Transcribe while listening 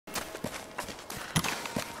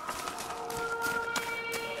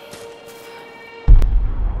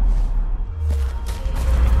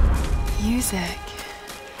music.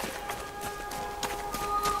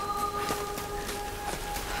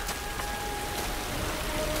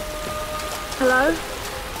 Hello?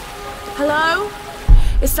 Hello?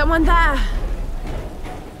 Is someone there?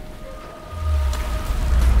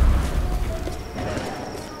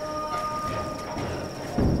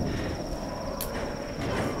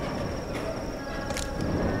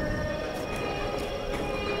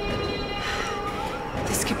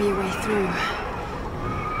 This could be a way through.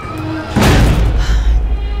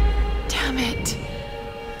 Damn it.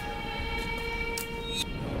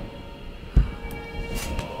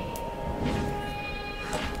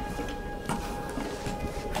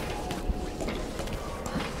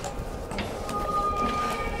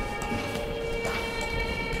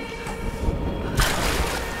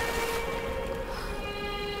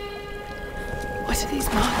 What are these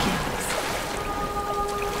markings?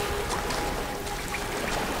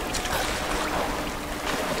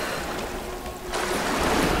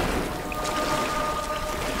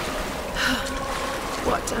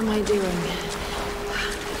 What am I doing?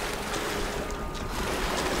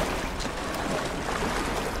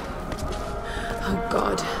 Oh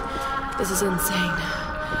God, this is insane.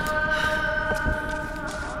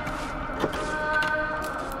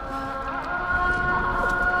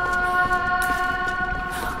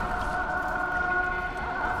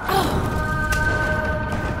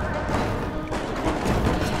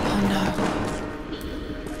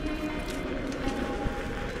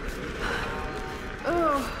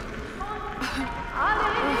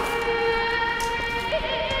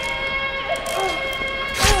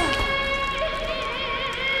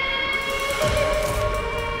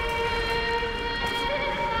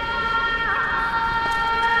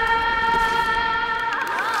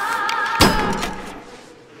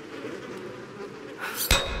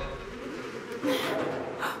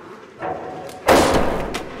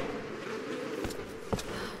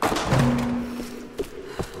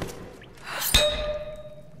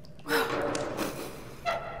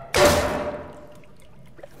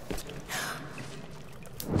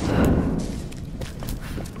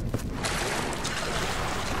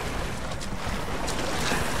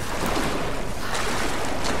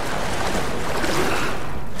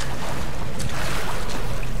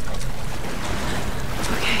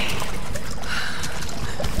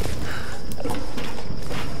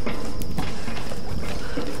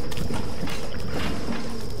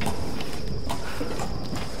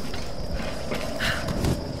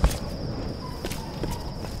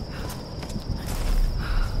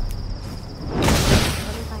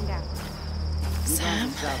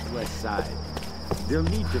 Southwest side. They'll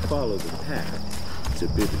need to follow the path. It's a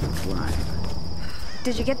bit of a climb.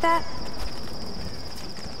 Did you get that?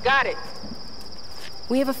 Got it.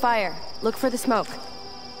 We have a fire. Look for the smoke.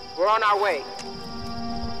 We're on our way.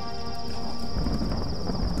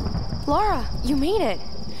 Laura, you made it.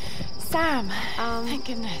 Sam, thank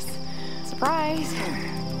goodness. Surprise.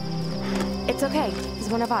 It's okay. He's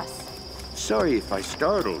one of us. Sorry if I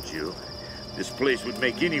startled you. This place would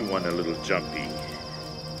make anyone a little jumpy.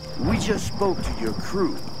 We just spoke to your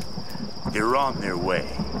crew. They're on their way.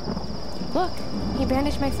 Look, he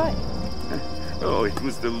bandaged my foot. Oh, it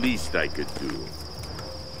was the least I could do.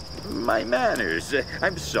 My manners.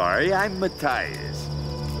 I'm sorry, I'm Matthias.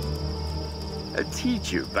 A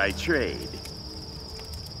teacher by trade.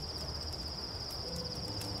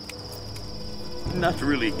 Not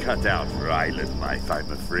really cut out for island life,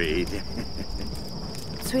 I'm afraid.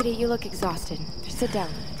 Sweetie, you look exhausted. Just sit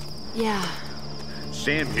down. Yeah.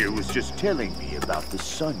 Sam here was just telling me about the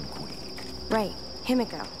Sun Queen. Right.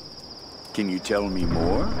 Himiko. Can you tell me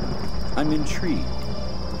more? I'm intrigued.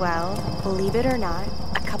 Well, believe it or not,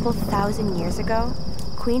 a couple thousand years ago,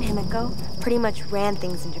 Queen Himiko pretty much ran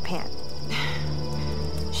things in Japan.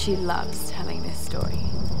 She loves telling this story.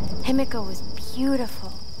 Himiko was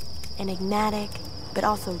beautiful, enigmatic, but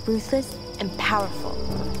also ruthless and powerful.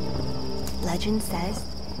 Legend says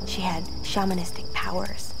she had shamanistic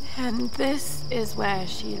powers. And this is where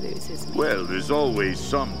she loses me. Well, there's always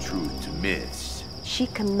some truth to myths. She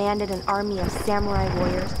commanded an army of samurai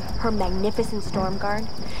warriors, her magnificent storm guard.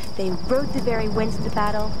 They rode the very winds to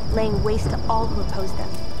battle, laying waste to all who opposed them.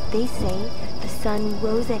 They say the sun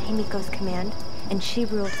rose at Himiko's command, and she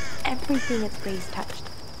ruled everything its rays touched,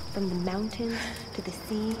 from the mountains to the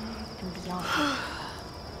sea and beyond.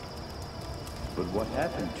 But what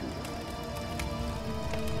happened to you?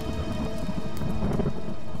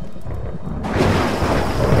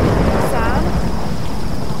 Sam?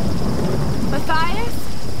 Matthias?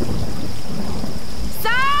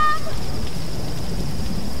 Sam!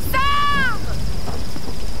 Sam!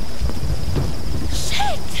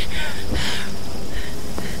 Shit!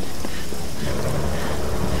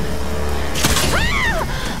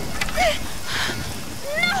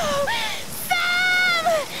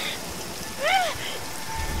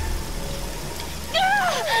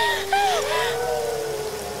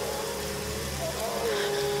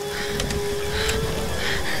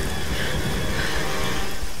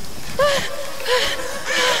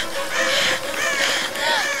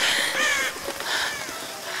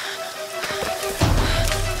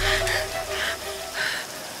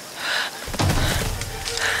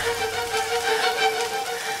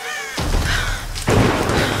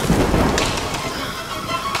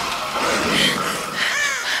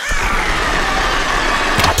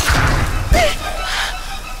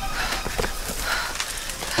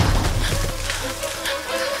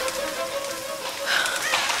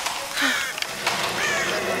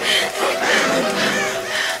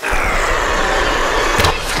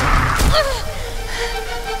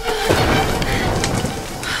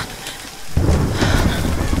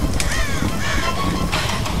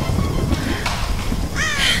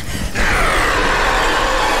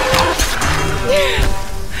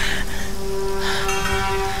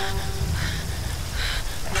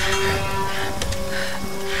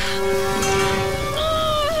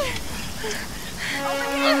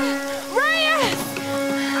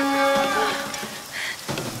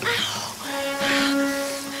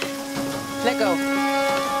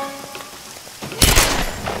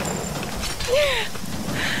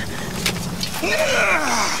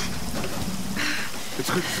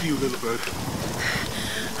 good.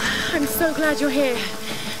 I'm so glad you're here.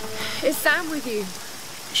 Is Sam with you?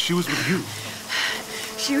 She was with you.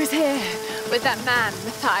 She was here with that man,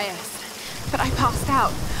 Matthias. But I passed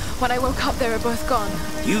out. When I woke up, they were both gone.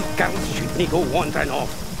 You guys should go wandering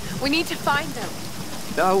off. We need to find them.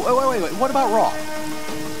 Wait. What about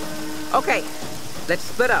Roth? Okay, let's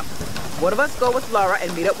split up. One of us go with Laura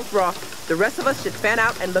and meet up with Roth. The rest of us should fan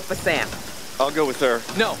out and look for Sam. I'll go with her.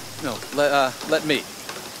 No. Let me.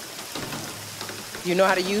 You know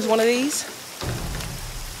how to use one of these?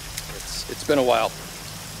 It's been a while.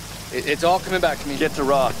 It's all coming back to me. Get to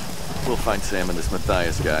Roth. We'll find Sam and this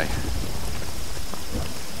Matthias guy.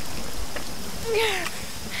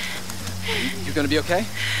 You gonna be okay?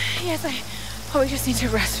 Yes, I probably just need to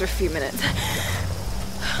rest for a few minutes.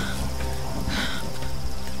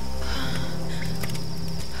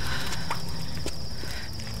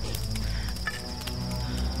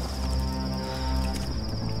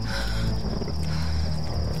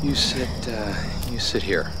 You sit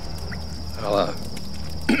here.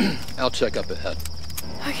 I'll check up ahead.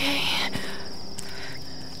 Okay.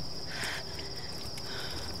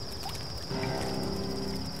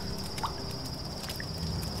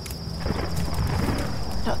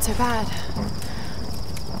 Not so bad.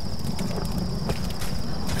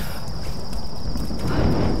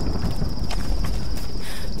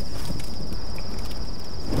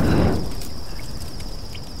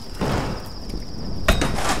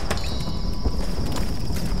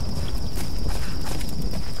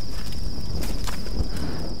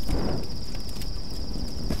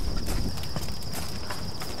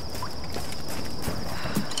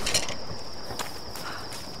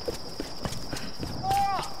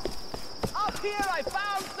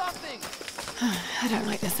 I don't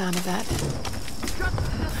like the sound of that. Just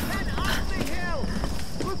head up the hill.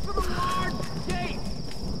 Look for the large gate.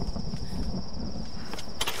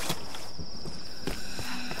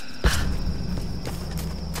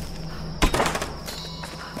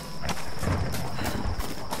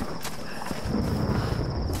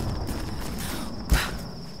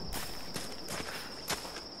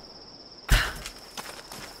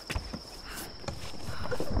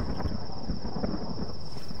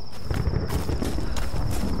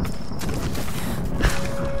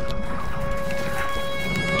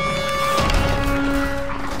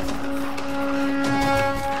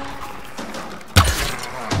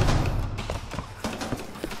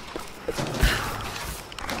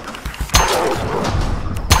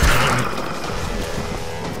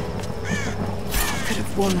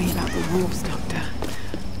 Warn me about the wolves, Doctor.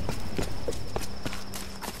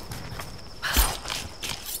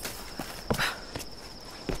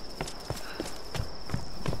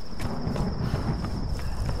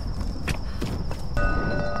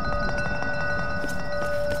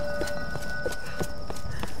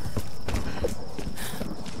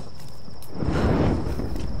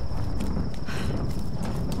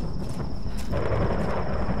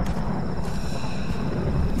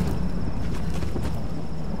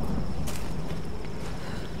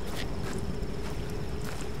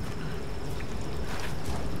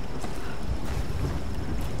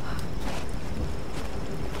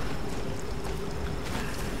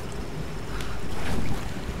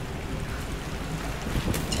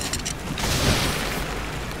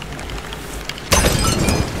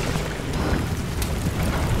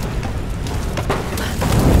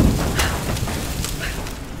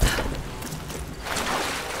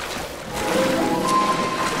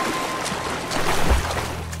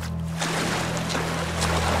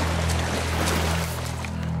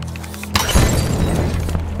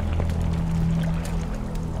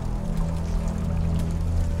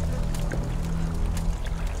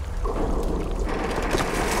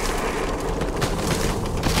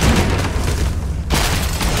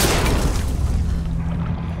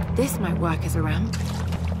 This might work as a ramp.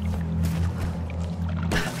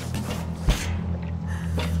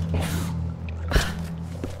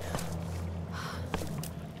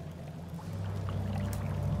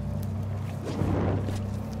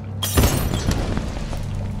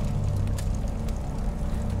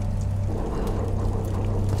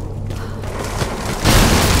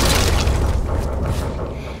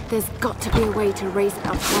 There's got to be a way to raise it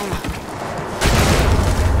up higher.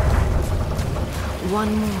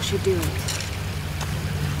 One more should do it.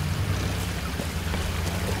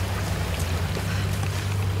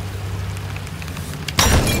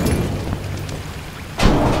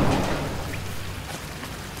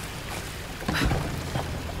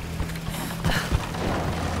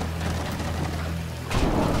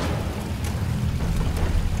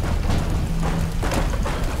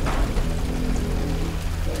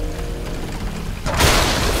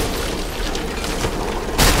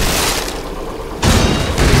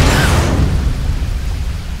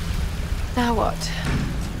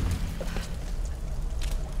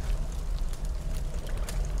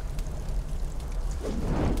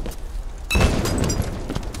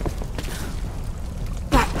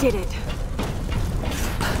 did it.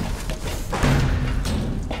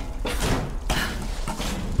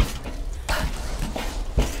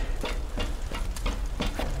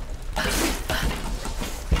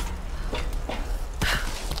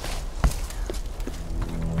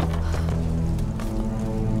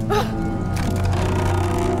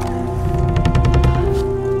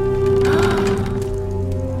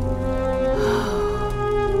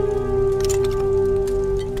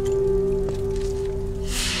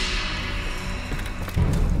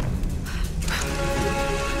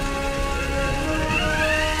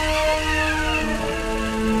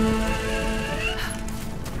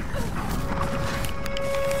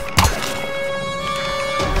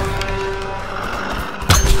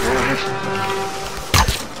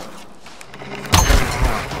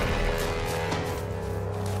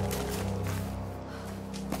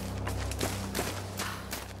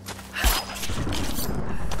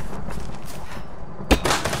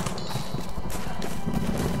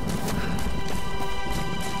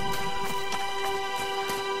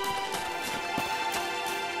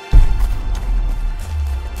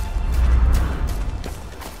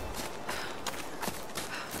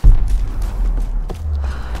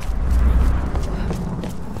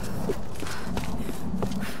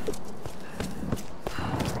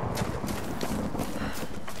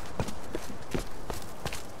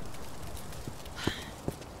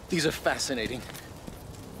 These are fascinating.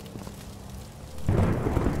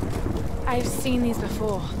 I've seen these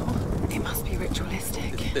before. They must be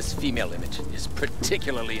ritualistic. This female image is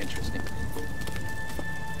particularly interesting.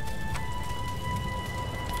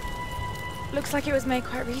 Looks like it was made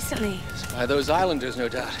quite recently. By those islanders, no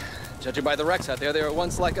doubt. Judging by the wrecks out there, they were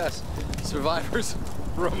once like us. Survivors.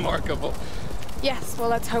 Remarkable. Yes, well,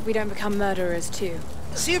 let's hope we don't become murderers, too.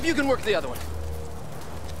 See if you can work the other one.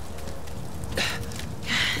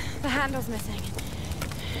 The handle's missing.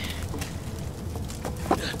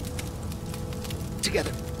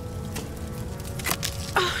 Together.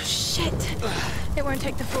 Oh, shit. It won't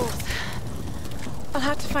take the force. I'll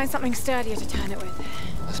have to find something sturdier to turn it with.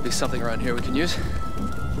 Must be something around here we can use.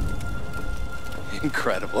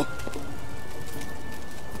 Incredible.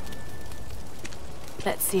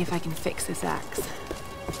 Let's see if I can fix this axe.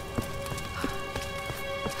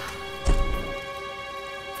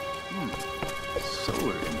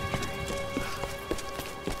 Solar imagery.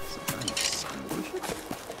 Some kind of sun worship?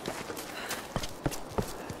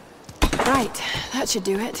 Right, that should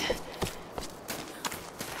do it.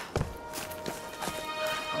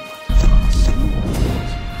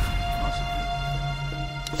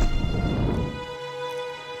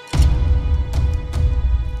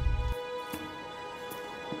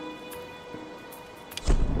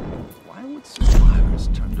 Why would survivors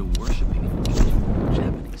turn to worshiping an ancient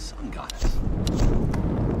Japanese sun goddess?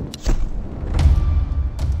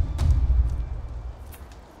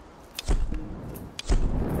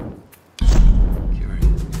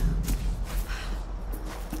 Curious.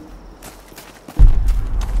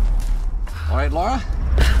 All right, Lara.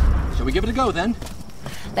 Shall we give it a go then?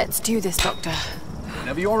 Let's do this, Doctor.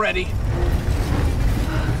 Whenever you're ready.